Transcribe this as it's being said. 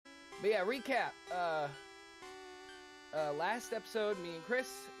But yeah, recap. Last episode, me and Chris,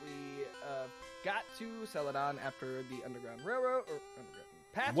 we got to Celadon after the Underground Railroad or Underground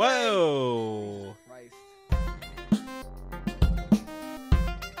Pathway. Whoa! Jesus Christ.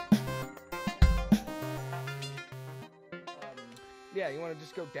 Yeah, you want to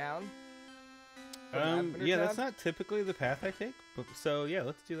just go down? Yeah, that's not typically the path I take, but so yeah,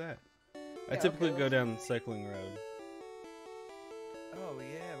 let's do that. I typically go down Cycling Road. Oh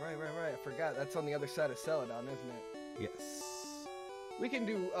yeah, right. I forgot. That's on the other side of Celadon, isn't it? Yes. We can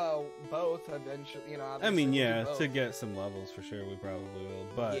do both eventually. You know, I mean, yeah, to get some levels for sure, we probably will.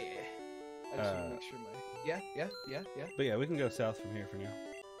 But yeah, I just want to make sure my yeah. But yeah, we can go south from here for now.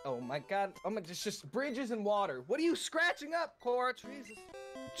 Oh my God! I'm gonna just bridges and water. What are you scratching up, Cora?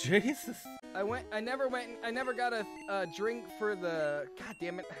 Jesus. I never got a drink for the. God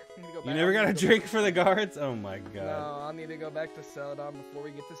damn it! I need to go back. You never got a drink for the guards? Oh my God. No, I need to go back to Celadon before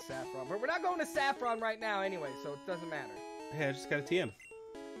we get to Saffron. But we're not going to Saffron right now anyway, so it doesn't matter. Hey, I just got a TM.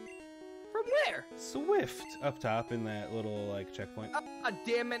 From where? Swift, up top in that little like checkpoint. Ah,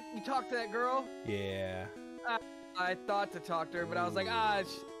 damn it! You talked to that girl? Yeah. I thought to talk to her, but I was like, I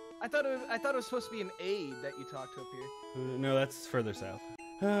thought it was supposed to be an aide that you talked to up here. No, that's further south.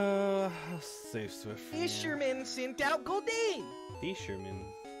 I'll save Swift. Fisherman sent out Goldine. Fisherman.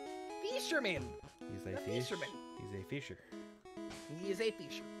 Fisherman. He's a fisherman. He's a fisher. He is a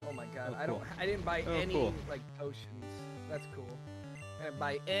fisher. Oh my God! Oh, cool. I didn't buy any like potions. That's cool. I didn't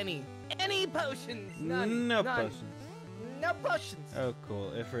buy any potions. None. No None. potions. No potions. Oh,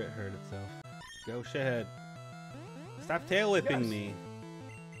 cool. If it hurt itself. Go shithead. Stop tail whipping me.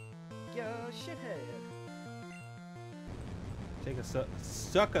 Yo, shithead. Take a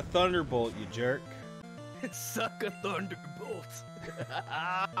suck a thunderbolt, you jerk. Suck a thunderbolt.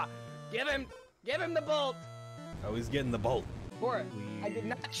 Give him the bolt. Oh, he's getting the bolt. Cora, I did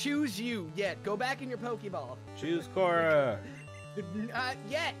not choose you yet. Go back in your Pokeball. Choose Cora. Not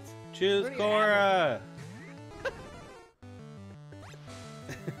yet. Choose Cora.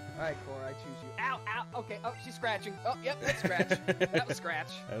 Alright, Cora, I choose you. Ow, ow. Okay, oh, she's scratching. Oh, yep, that's scratch. That was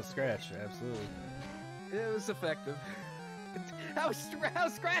scratch. That was scratch, absolutely. It was effective. How was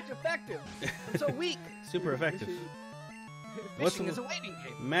scratch effective? I'm so weak. Super effective. Fishing is a waiting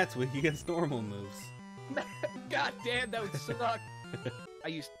game. Matt's weak against normal moves. God damn, that would suck. I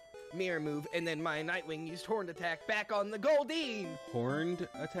used mirror move, and then my Nightwing used horned attack back on the Goldine. Horned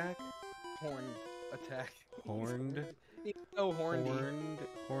attack? Horned attack. Horned? Oh, horned.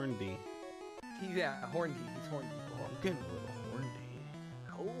 Horndy. Yeah, horndy. He's horndy. Oh, I'm getting a little horndy.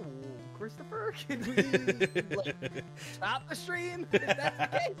 Oh, Christopher, can we like, stop the stream? If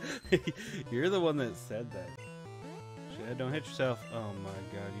that's the case. You're the one that said that. Shit, don't hit yourself. Oh my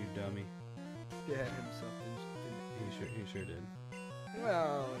God, you dummy. Yeah, himself. He sure did.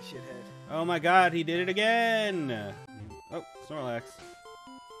 Oh, shithead. Oh my God, he did it again. Oh, Snorlax.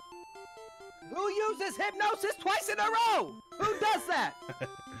 Who uses hypnosis twice in a row? Who does that?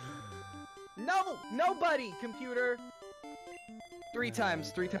 No, nobody, computer. Three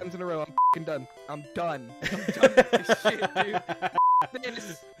times in a row. I'm f***ing done. I'm done with this shit, dude.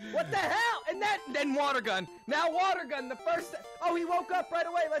 What the hell? And then water gun. Now water gun. The first. Oh, he woke up right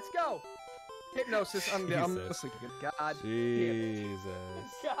away. Let's go. Hypnosis. I'm sleeping. God Jesus.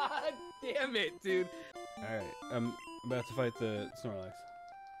 Damn it. God damn it, dude. All right, I'm about to fight the Snorlax.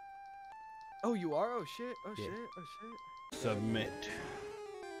 Oh, you are? Oh shit. Oh Yeah. shit. Oh shit. Submit.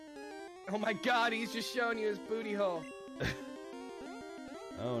 Oh my God, he's just showing you his booty hole.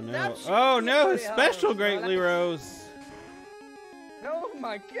 Oh no. Oh no, his special greatly rose. Oh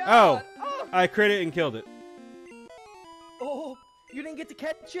my God. Oh, Oh. I crit it and killed it. Oh, you didn't get to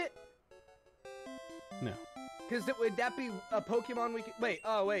catch it? No. Because would that be a Pokemon we could... Wait,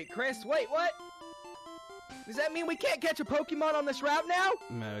 oh wait, Chris, wait, what? Does that mean we can't catch a Pokemon on this route now?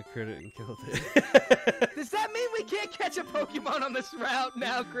 No, I crit it and killed it. Does that mean we can't catch a Pokemon on this route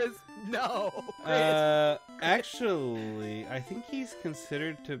now, Chris? No. Chris. Actually, I think he's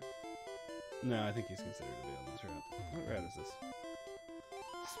considered to... No, I think he's considered to be on this route. What route is this?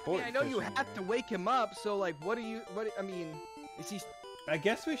 Sport I know you fishing have to wake him up, so like, I mean, is he... I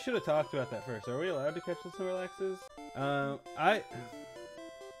guess we should have talked about that first. Are we allowed to catch the Snorlaxes? I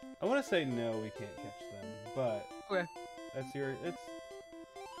want to say no, we can't catch them, but Okay. That's your. It's.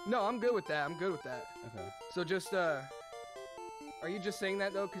 No, I'm good with that. I'm good with that. Okay. So just are you just saying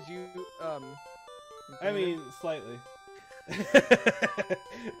that though, cause you I mean, slightly.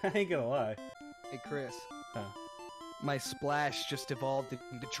 I ain't gonna lie. Hey Chris. Huh. My splash just evolved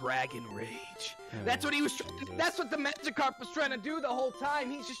into Dragon Rage. Oh, That's what he was. Jesus. That's what the Magikarp was trying to do the whole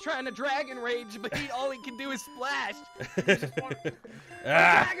time. He's just trying to Dragon Rage, but all he can do is splash. He's just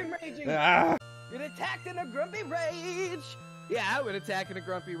Dragon Raging. It attacked in a grumpy rage. Yeah, I would attack in a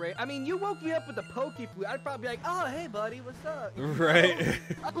grumpy rage. I mean, you woke me up with a Poke Flute. I'd probably be like, "Oh, hey, buddy, what's up?" Right.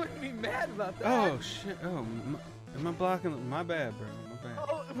 I wouldn't be mad about that. Oh shit! Oh, am I blocking? My bad, bro. My bad.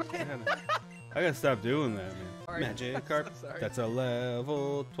 Oh, man. I gotta stop doing that, man. Sorry. Magikarp. I'm so sorry. That's a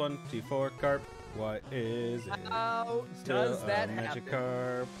level 24 carp. What is it? How Still does that happen?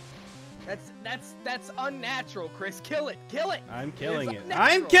 Magikarp. That's unnatural, Chris. Kill it. Kill it. I'm killing it. unnatural.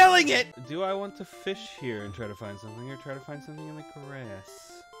 I'm killing it! Do I want to fish here and try to find something, or try to find something in the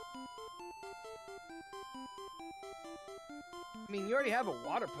grass? I mean, you already have a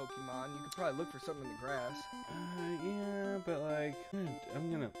water Pokemon. You could probably look for something in the grass. Yeah, but like,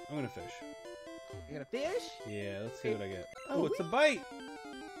 I'm gonna fish. You gonna fish? Yeah, let's see what I get. Oh, it's a bite!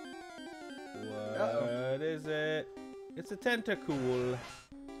 What is it? It's a tentacool.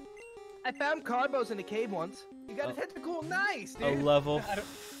 I found Carbos in a cave once. You got a tentacle. Nice, A dude. level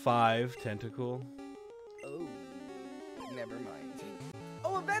 5 tentacool. Oh, never mind.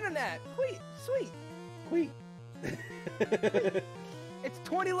 Oh, a Venonat. Sweet. Wait. It's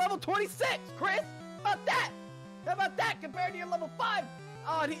level 26, Chris. How about that compared to your level 5?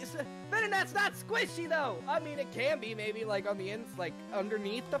 Oh, Venonat's not squishy though. I mean, it can be maybe like on the ends, like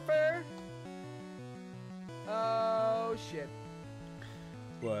underneath the fur. Oh shit.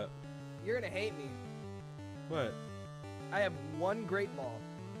 What? You're gonna hate me. What? I have one Great Ball.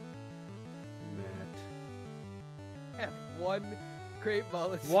 Matt. I have one Great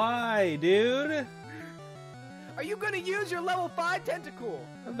Ball. Why, dude? Are you gonna use your level 5 Tentacool?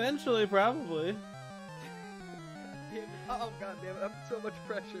 Eventually, probably. Oh god damn it! I'm so much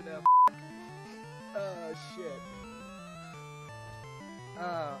pressure now. Oh shit.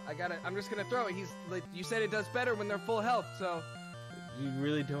 I'm just gonna throw it. He's like, you said it does better when they're full health, so. You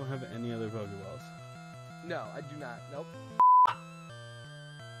really don't have any other Pokeballs. No, I do not. Nope.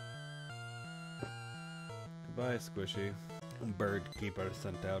 Goodbye, Squishy. Bird keeper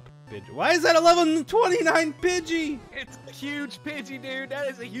sent out Pidgey. Why is that a level 29 Pidgey? It's a huge Pidgey, dude. That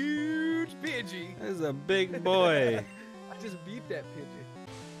is a huge Pidgey. That is a big boy. I just beat that Pidgey.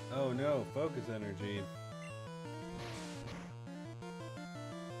 Oh no, focus energy.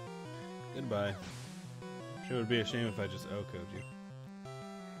 Goodbye. Sure would be a shame if I just O-code you.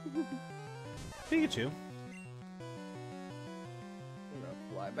 Pikachu. I'm gonna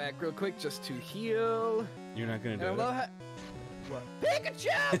fly back real quick just to heal. You're not gonna do And it. What?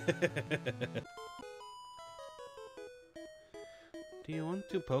 Pikachu! Do you want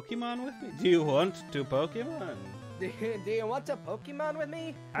to Pokemon with me? Do you want to Pokemon? Do you want to Pokemon with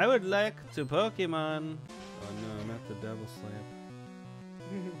me? I would like to Pokemon. Oh no, not the double slap.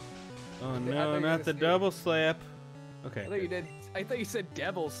 Oh no, not the double slap. Okay. I thought you said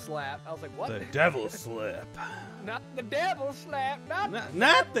devil slap. I was like, what? The devil slap. Not the devil slap.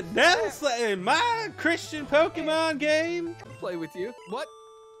 Not the devil slap in my Christian Pokemon game. I'll play with you. What?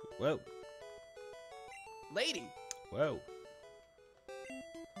 Whoa. Lady. Whoa.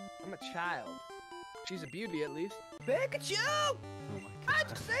 I'm a child. She's a beauty at least. Pikachu! Oh my How'd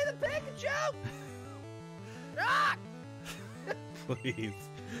you say the Pikachu? Ah! Please.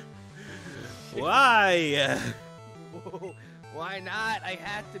 Why? Whoa. Why not? I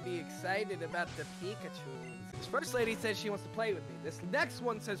have to be excited about the Pikachu. This first lady says she wants to play with me. This next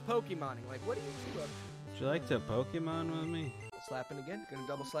one says Pokemoning. Like, what are you two up to? Would you like to Pokemon with me? Slapping again? Gonna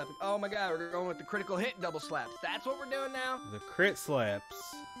double slap it. Oh my god, we're going with the critical hit double slaps. That's what we're doing now? The crit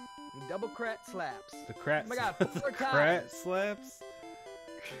slaps. Double crat slaps. The crat. Oh my god, the 4 crat times. slaps.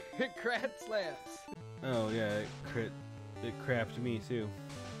 Crat slaps. Oh yeah, it crapped me too.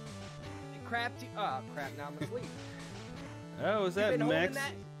 It crapped you. Oh crap, now I'm asleep. Oh, is that been max?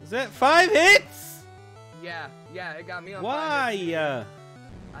 holding that? Is that 5 hits? Yeah, it got me on Why? fire.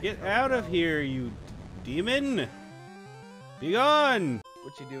 Get out of here, you demon! Be gone!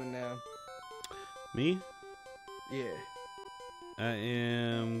 What you doing now? Me? Yeah. I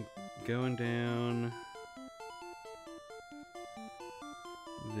am going down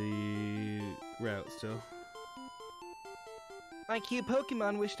the route still. My cute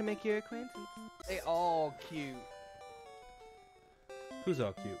Pokemon wish to make your acquaintance. They all cute. Who's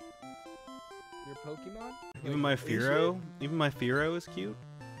all cute? Your Pokemon? Even my Are you Fearow? Even my Fearow is cute?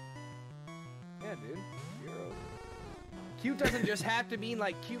 Yeah, dude. Hero. Cute doesn't just have to mean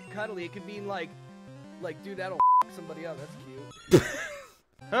like cute cuddly. It could mean like dude, that'll somebody up. That's cute.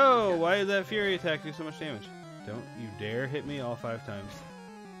 Oh, why did that Fury attack do so much damage? Don't you dare hit me all 5 times.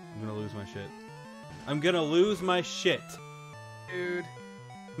 I'm gonna lose my shit. I'm gonna lose my shit. Dude.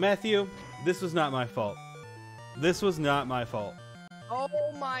 Matthew, this was not my fault. This was not my fault. Oh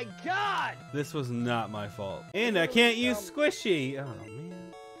my god! This was not my fault. And I can't use Squishy. Oh,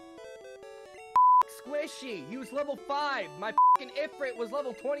 man. Squishy! He was level 5. My fucking Ifrit was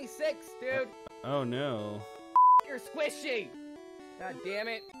level 26, dude. Oh, no. You're Squishy! God damn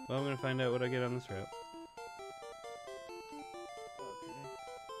it. Well, I'm gonna find out what I get on this route.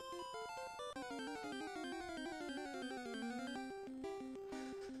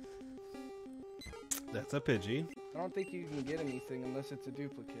 That's a Pidgey. I don't think you can get anything unless it's a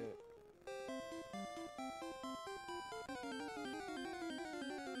duplicate.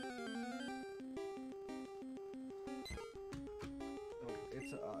 Oh,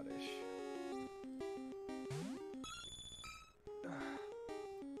 it's an oddish.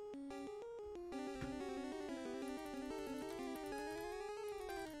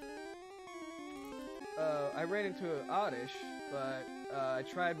 I ran into an oddish, but I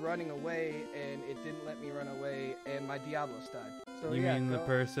tried running away and it didn't let me run away, and my Diablos died. So You yeah, mean go. the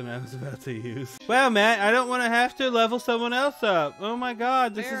person I was about to use? Wow, Matt, I don't want to have to level someone else up. Oh my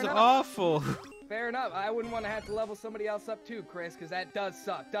god, this Fair is enough. awful. Fair enough. I wouldn't want to have to level somebody else up too, Chris, because that does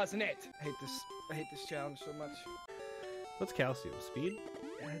suck, doesn't it? I hate this challenge so much. What's calcium? Speed?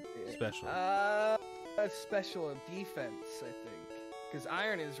 Special. Special defense, I think. Because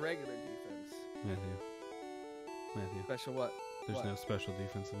iron is regular defense. Matthew. Special what? There's What? no special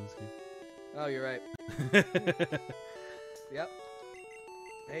defense in this Oh, you're right. game. Yep.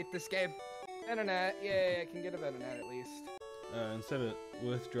 I hate this game. Internet. Yay, I can get a internet at least. Instead of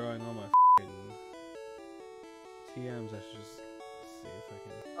withdrawing all my f***ing TMs, I should just see if I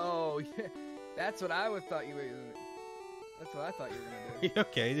can... Oh, yeah. That's what I would thought you were gonna. That's what I thought you were gonna do. You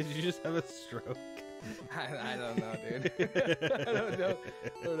okay? Did you just have a stroke? I don't know, dude. I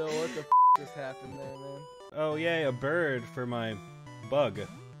don't know what the f just happened there, man. Oh, yay, a bird for my bug.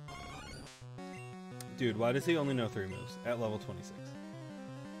 Dude, why does he only know 3 moves at level 26?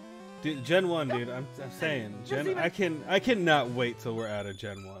 Dude, Gen 1, dude, I'm saying, I cannot wait till we're out of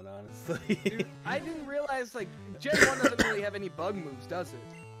Gen 1, honestly. Dude, I didn't realize, like, Gen 1 doesn't really have any bug moves, does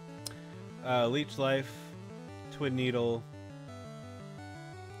it? Leech Life, Twin Needle,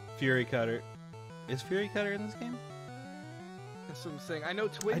 Fury Cutter. Is Fury Cutter in this game? That's what I'm saying. I know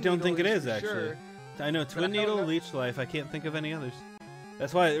Twin I don't Needle think it is, for actually. Sure, I know Twin I don't Needle, know. Leech Life, I can't think of any others.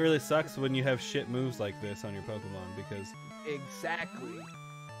 That's why it really sucks when you have shit moves like this on your Pokemon, because... Exactly.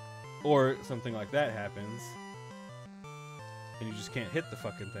 Or something like that happens, and you just can't hit the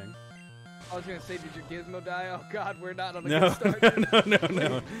fucking thing. I was gonna say, did your Gizmo die? Oh god, we're not on a No, good start.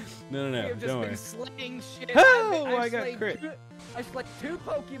 no. We have just Don't been worry. slaying shit. Oh, I I've got slayed crit. I slayed 2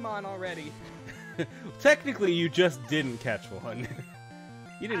 Pokemon already. Technically, you just didn't catch one.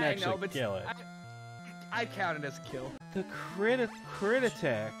 You didn't I actually know, but kill it. I count it as a kill. The crit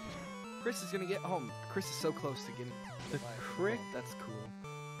attack. Chris is gonna get home. Chris is so close to getting The life. crit- Oh, that's cool.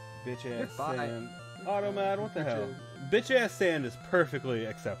 Bitch ass Goodbye. sand. Automad, what the hell? Bitch ass sand is perfectly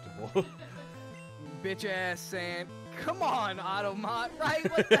acceptable. Bitch ass sand. Come on, Automot, right?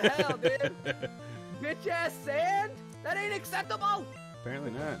 What the hell, dude? Bitch ass sand? That ain't acceptable! Apparently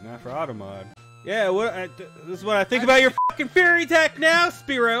not. Not for Automod. Yeah, this is what I think about your fucking Fury attack now,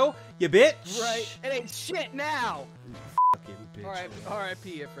 Spearow. You bitch. Right. It ain't shit now! Fucking bitch.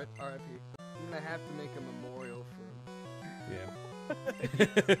 R.I.P. Ifrit. R.I.P. I'm gonna have to make a memorial for him.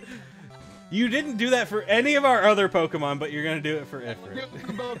 Yeah. You didn't do that for any of our other Pokemon, but you're gonna do it for We'll do Ifrit. it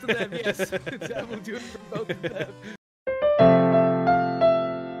for both of them, yes. I will do it for both of them.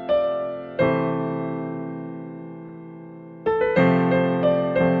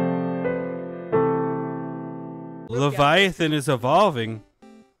 Leviathan is evolving.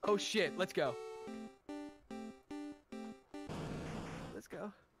 Oh shit, let's go. Let's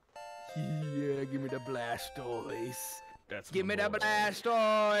go. Yeah, give me the Blastoise. Give me the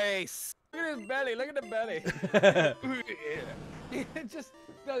Blastoise. Look at his belly, look at the belly. It just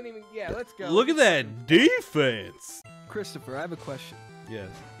doesn't even, yeah, let's go. Look at that defense. Christopher, I have a question. Yes.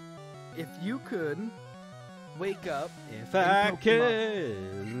 If you could wake up If in I Pokemon-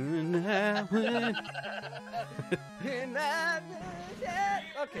 could, I would.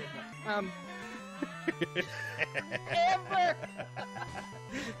 Okay. Ever.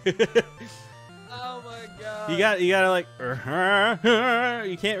 Oh my god. You gotta like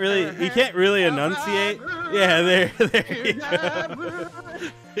you can't really enunciate. Yeah, there you go.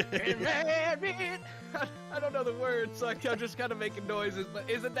 I don't know the words, so I'm just kind of making noises, but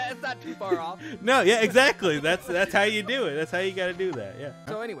isn't that, it's not too far off. No, yeah, exactly. That's how you do it. That's how you gotta do that. Yeah.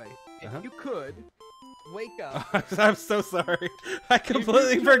 So anyway, if you could wake up. I'm so sorry. I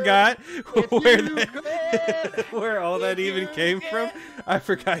completely forgot where all that even came from. I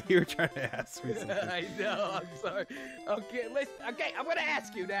forgot you were trying to ask me something. I know. I'm sorry. Okay, listen. Okay, I'm gonna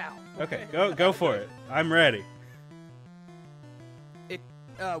ask you now. Okay, go for it. I'm ready.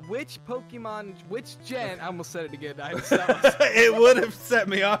 Which Pokemon, which gen? I almost said it again. It would have set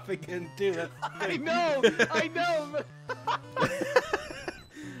me off again too. That's I know.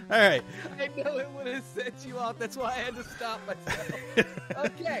 All right. I know it would have set you off. That's why I had to stop myself.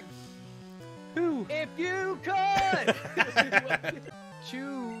 Okay. If you could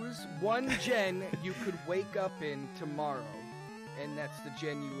choose one gen you could wake up in tomorrow, and that's the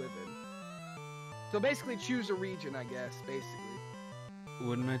gen you live in. So basically, choose a region, I guess. Basically.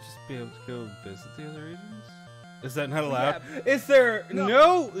 Wouldn't I just be able to go visit the other regions? Is that not allowed? Yeah. Is there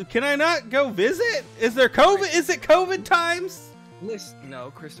no? Can I not go visit? Is there COVID? Is it COVID times? Listen,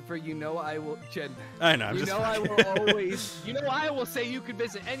 no, Christopher. You know I will. Jen, I know. I will always. You know I will say you could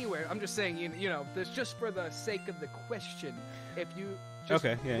visit anywhere. I'm just saying. You know, that's just for the sake of the question. If you just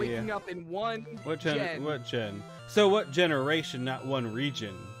waking up in one gen. What gen? So what generation? Not one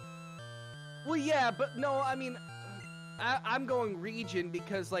region. Well, yeah, but no. I mean, I'm going region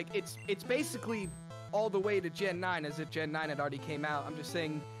because like it's basically all the way to Gen 9 as if Gen 9 had already came out. I'm just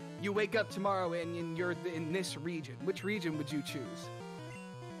saying. You wake up tomorrow and you're in this region. Which region would you choose?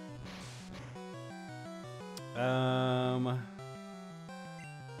 That's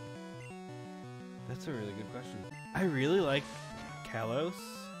a really good question. I really like Kalos.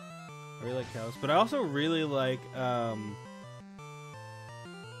 But I also really like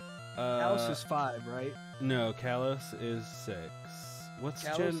Kalos is 5, right? No, Kalos is 6. What's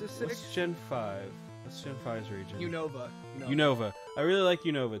Kalos is 6? What's Gen 5? What's Gen 5's region? Unova. I really like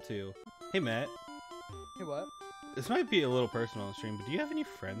Unova too. Hey Matt. Hey, what? This might be a little personal on stream, but do you have any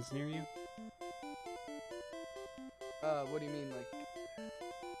friends near you? What do you mean,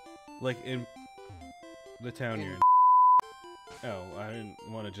 like in the town you're in? Oh, I didn't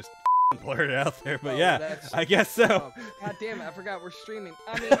want to just blurt it out there, but yeah, I guess so. Oh, God damn it, I forgot we're streaming.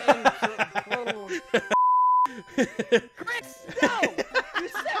 I mean, Chris, no! You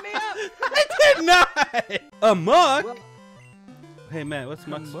set me up! I did not! Amok? Well, hey Matt, what's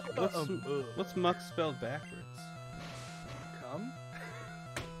Muck spelled backwards? Come?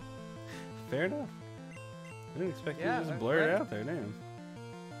 Fair enough. I didn't expect you to just blurt it out there, damn.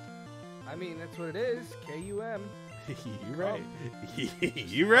 I mean, that's what it is. K-U-M. You're right.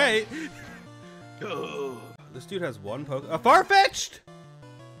 You're right. This dude has one a Farfetch'd!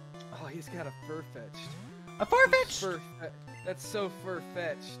 Oh, he's got a Furfetch'd. A Farfetch'd! That's so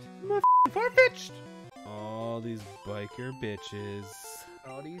Furfetch'd. I'm a Farfetch'd! All these biker bitches.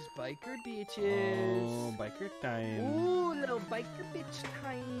 All these biker bitches. Oh, biker time. Ooh, little biker bitch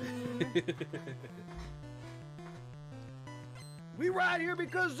time. We ride here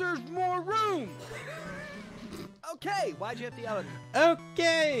because there's more room. Okay, why'd you have to yell at me?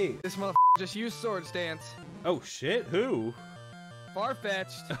 Okay. This motherfucker just used Swords Dance. Oh shit, who?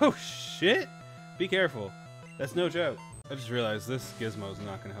 Farfetch'd. Oh shit. Be careful. That's no joke. I just realized this gizmo's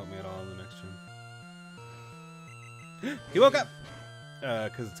not gonna help me at all in the next gym. He woke up!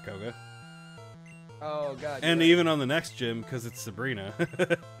 Cause it's Koga. Oh god. And even on the next gym, cause it's Sabrina.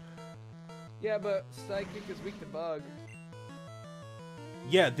 Yeah, but Psychic is weak to Bug.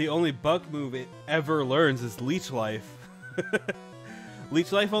 Yeah, the only bug move it ever learns is Leech Life.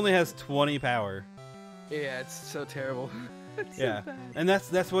 Leech Life only has 20 power. Yeah, it's so terrible. It's yeah, so bad. And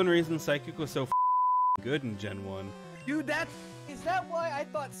that's one reason Psychic was so good in Gen 1. Dude, is that why I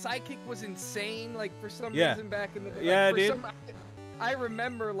thought Psychic was insane? Like, for some reason back in the day. Yeah, dude. I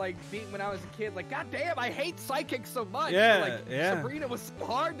remember, like, when I was a kid, like, god damn, I hate Psychic so much. Yeah, but, like, Sabrina was so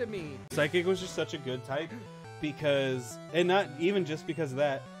hard to me. Psychic was just such a good type because, and not even just because of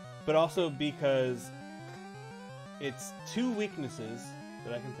that, but also because it's 2 weaknesses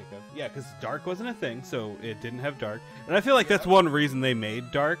that I can think of. Yeah, because Dark wasn't a thing, so it didn't have Dark. And I feel like that's one reason they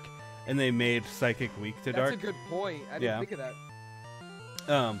made Dark, and they made Psychic weak to Dark. That's a good point. I didn't think of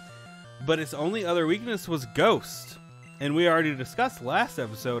that. But its only other weakness was Ghost. And we already discussed last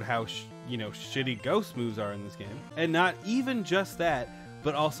episode how, shitty Ghost moves are in this game. And not even just that,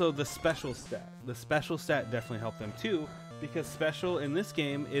 but also the special stat. The special stat definitely helped them too, because special in this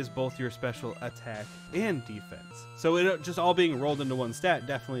game is both your special attack and defense. So it just all being rolled into one stat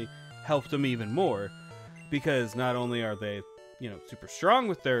definitely helped them even more, because not only are they, super strong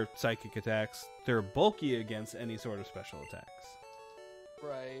with their psychic attacks, they're bulky against any sort of special attacks.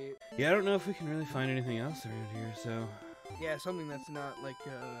 Right. Yeah, I don't know if we can really find anything else around here, so... Yeah, something that's not, like,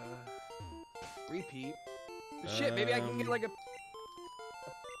 repeat. Shit, maybe I can get, like, a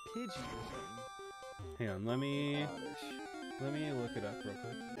Pidgey or something. Hang on, let me look it up real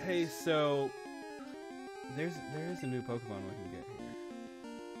quick. Hey, so there is a new Pokemon we can get here.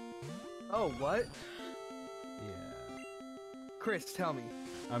 Oh, what? Yeah. Chris, tell me.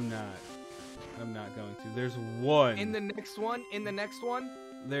 I'm not going to. There's one. In the next one? In the next one?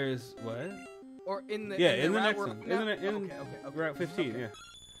 There's what? Or in the in the route next we're one. on now? In Okay. Route 15, Okay. yeah.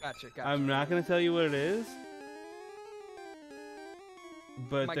 Gotcha. I'm not gonna tell you what it is.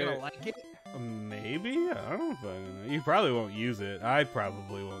 But Am I gonna like it? Maybe? I don't fucking know. You probably won't use it. I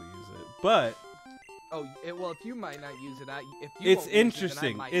probably won't use it. But Oh, well, if you might not use it, it's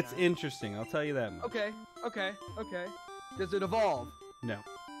interesting. It's interesting. I'll tell you that much. Okay. Does it evolve? No.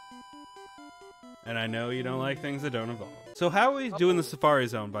 And I know you don't like things that don't evolve. So how are we doing the Safari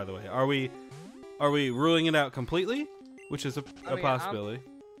Zone, by the way? Are we ruling it out completely? Which is a possibility.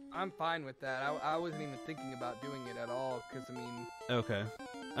 I'm fine with that. I wasn't even thinking about doing it at all, because, I mean... Okay.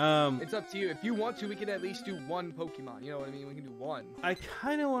 It's up to you. If you want to, we can at least do one Pokemon. You know what I mean? We can do one. I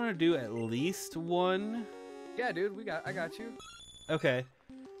kind of want to do at least one. Yeah, dude. I got you. Okay.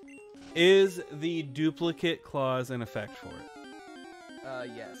 Is the duplicate clause in effect for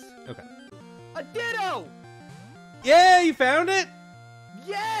it? Yes. Okay. A Ditto! Yeah, you found it?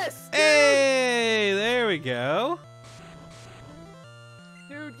 Yes! Dude! Hey, there we go.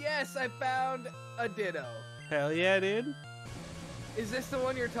 Dude, yes, I found a Ditto. Hell yeah, dude. Is this the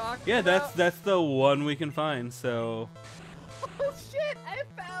one you're talking Yeah, about? that's the one we can find, so... Oh, shit! I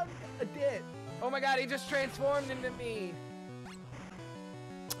found a Dit! Oh my god, he just transformed into me!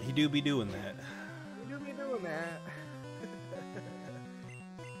 He do be doing that. You do be doing that.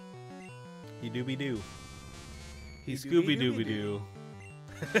 He do be do. He He Scooby doobie Dooby Doo.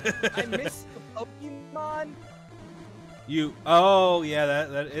 I missed the Pokemon. Oh yeah,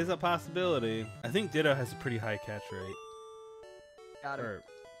 that is a possibility. I think Ditto has a pretty high catch rate. Got him.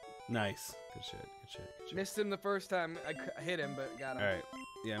 Nice. Good shit. Missed him the first time I hit him, but got him. All right.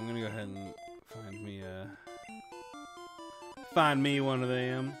 Yeah, I'm gonna go ahead and find me one of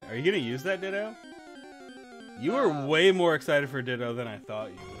them. Are you gonna use that Ditto? You were way more excited for Ditto than I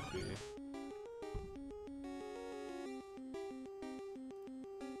thought you would be.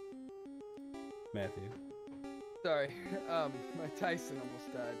 Matthew. Sorry, my Tyson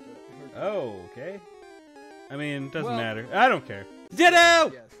almost died, but... Oh, okay. I mean, doesn't Well- matter. I don't care.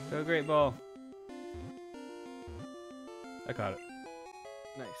 Ditto! Yes. Go great ball. I caught it.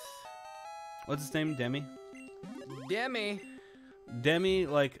 Nice. What's his name? Demi? Demi. Demi,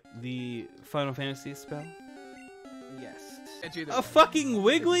 like the Final Fantasy spell? Yes. It's either A way. fucking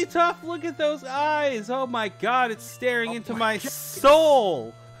Wigglytuff? Look at those eyes! Oh my god, it's staring Oh into my my God.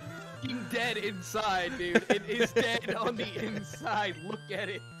 soul! Fucking dead inside, dude. It is dead on the inside. Look at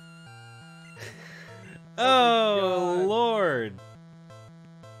it. Oh, God. Lord.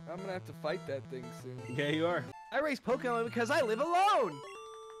 I'm gonna have to fight that thing soon. Yeah, you are. I raise Pokemon because I live alone.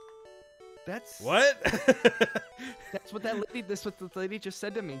 That's What? That's what the lady just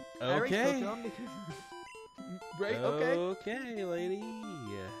said to me. I raise Okay. Pokemon because... Right? Okay. Okay, lady.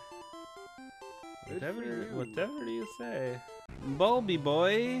 Good for you. Whatever do you say? Bulby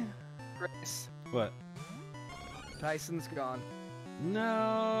boy. Chris, What? Tyson's gone.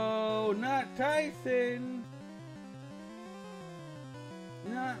 No, not Tyson.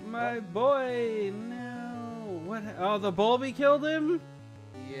 Not my boy. No. What? Oh, the Bulby killed him?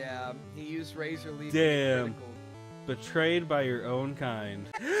 Yeah, he used Razor Leaf. Damn. Critical. Betrayed by your own kind.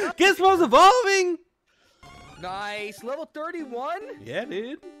 Gizmo's evolving! Nice. Level 31? Yeah,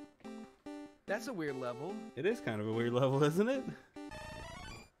 dude. That's a weird level. It is kind of a weird level, isn't it?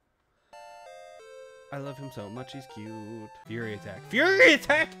 I love him so much, he's cute. Fury attack. Fury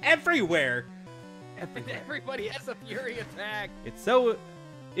attack everywhere! Everybody has a Fury attack. It's so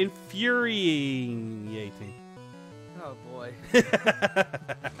infuriating. Oh boy.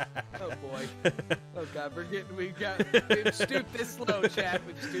 Oh boy. Oh god, we've stooped this low, chat.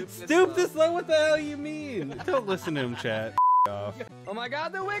 We've stooped Stoop this this low? What the hell you mean? Don't listen to him, chat. Off. Oh my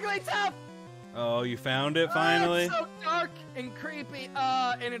god, the Wigglytuff! Oh, you found it finally? It's so dark and creepy.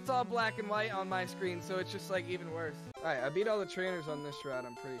 And it's all black and white on my screen, so it's just like even worse. Alright, I beat all the trainers on this route,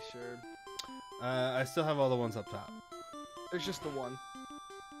 I'm pretty sure. I still have all the ones up top. There's just the one.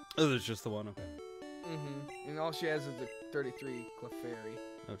 Oh, there's just the one, okay. And all she has is the 33 Clefairy.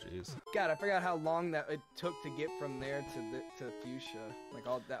 Oh, jeez. God, I forgot how long that it took to get from there to Fuchsia. Like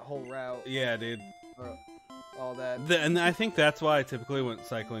all that whole route. Yeah, dude. All that. And I think that's why I typically went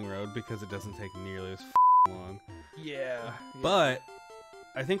cycling road, because it doesn't take nearly as long. Yeah. But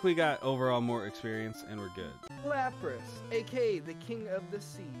I think we got overall more experience, and we're good. Lapras, aka the King of the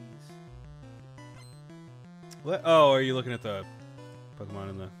Seas. What? Oh, are you looking at the Pokemon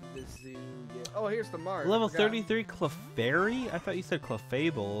in the the zoo. Yeah. Oh, here's the Mars. Level 33 Clefairy? I thought you said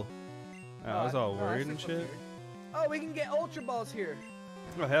Clefable. I was all worried and shit. Oh, we can get Ultra Balls here.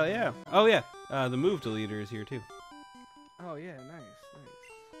 Oh, hell yeah. Oh, yeah. The move deleter is here, too. Oh, yeah. Nice.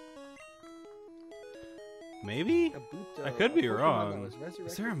 Maybe? I could be wrong.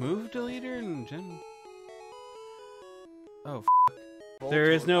 Is there a move deleter in Gen? Oh,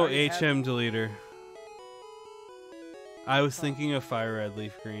 there is no HM deleter. I was thinking of Fire Red,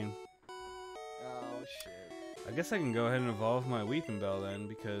 Leaf Green. Oh, shit. I guess I can go ahead and evolve my Weeping Bell then,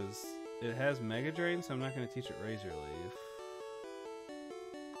 because it has Mega Drain, so I'm not going to teach it Razor Leaf.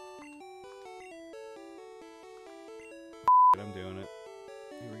 I'm doing it.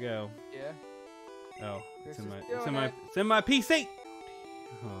 Here we go. Yeah. Oh, it's in my PC.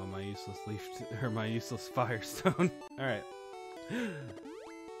 Oh, my useless leaf my useless Firestone. All right.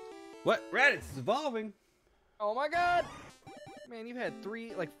 What? Raditz is evolving. Oh my God. Man, you've had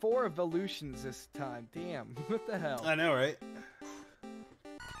 4 evolutions this time. Damn. What the hell? I know, right?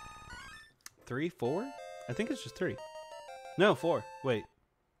 3, 4? I think it's just 3. No, 4. Wait.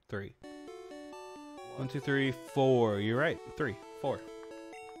 3. 1, 2, 3, 4. You're right. 3, 4.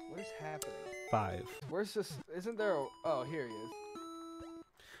 What is happening? 5. Where's this? Isn't there a... Oh, here he is.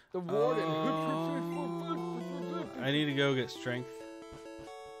 The Warden. I need to go get strength.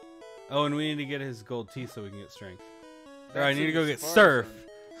 Oh, and we need to get his gold teeth so we can get strength. Or I need to go get Surf.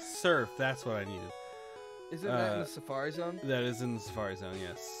 Surf, that's what I needed. Isn't that in the Safari Zone? That is in the Safari Zone,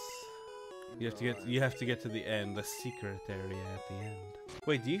 yes. You have to get to the end, the secret area at the end.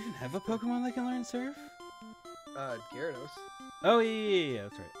 Wait, do you even have a Pokemon that can learn Surf? Gyarados. Oh yeah,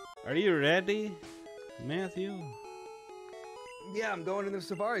 that's right. Are you ready, Matthew? Yeah, I'm going in the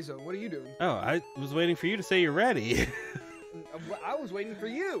Safari Zone. What are you doing? Oh, I was waiting for you to say you're ready. I was waiting for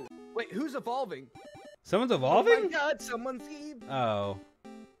you. Wait, who's evolving? Someone's evolving? Oh my God, someone's evolving. Oh.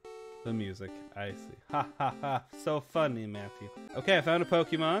 The music. I see. Ha ha ha. So funny, Matthew. Okay, I found a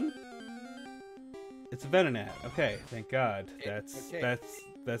Pokemon. It's a Venonat. Okay, thank God.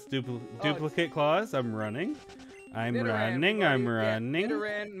 That's duplicate claws. I'm running. I'm running.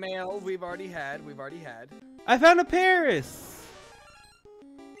 Nidoran male, we've already had. I found a Paris.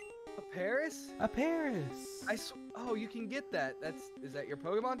 A Paris? A Paris. Oh, you can get that. Is that your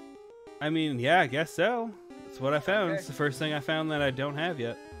Pokemon? I mean, yeah, I guess so. That's what I found. Okay. It's the first thing I found that I don't have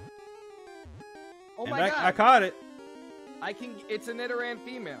yet. Oh and my God! I caught it. It's a Nidoran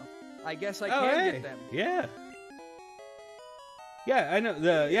female. I guess I can get them. Yeah. Yeah, I know.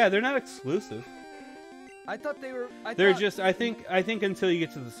 They're not exclusive. I thought they were. They're just. I think until you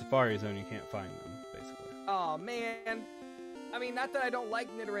get to the Safari Zone, you can't find them. Basically. Oh man. I mean, not that I don't like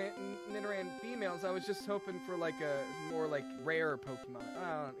Nidoran females. I was just hoping for like a more like rare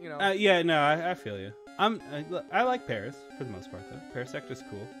Pokemon. You know. Yeah, no, I feel you. I like Paris for the most part though. Parasecta's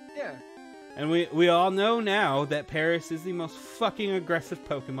cool. Yeah. And we all know now that Paris is the most fucking aggressive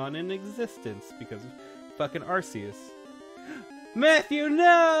Pokemon in existence because of fucking Arceus. Matthew,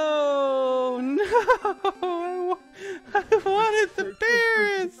 no! I wanted the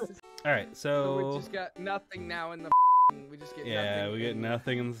Paris! Alright, so we just got nothing now in the we just get nothing. Yeah, we get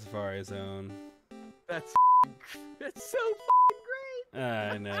nothing in the Safari Zone. That's so great!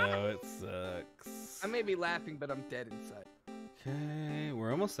 I know, it sucks. I may be laughing, but I'm dead inside. Okay,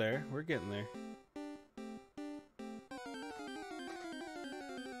 we're almost there. We're getting there.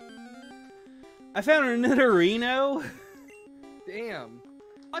 I found a Nidorino! Damn.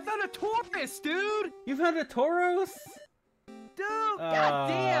 I found a Taurus, dude! You found a Tauros? Dude,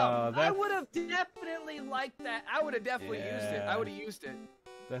 goddamn! I would have definitely liked that. I would have definitely used it. I would have used it.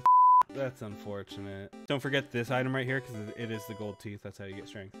 That's unfortunate. Don't forget this item right here, because it is the gold teeth. That's how you get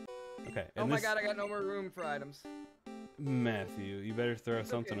strength. Okay. Oh my God, I got no more room for items. Matthew, you better throw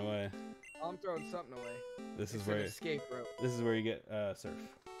something away. I'm throwing something away. This is where escape rope. This is where you get Surf.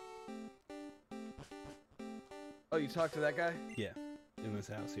 Oh, you talked to that guy? Yeah, in this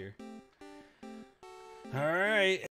house here. All right.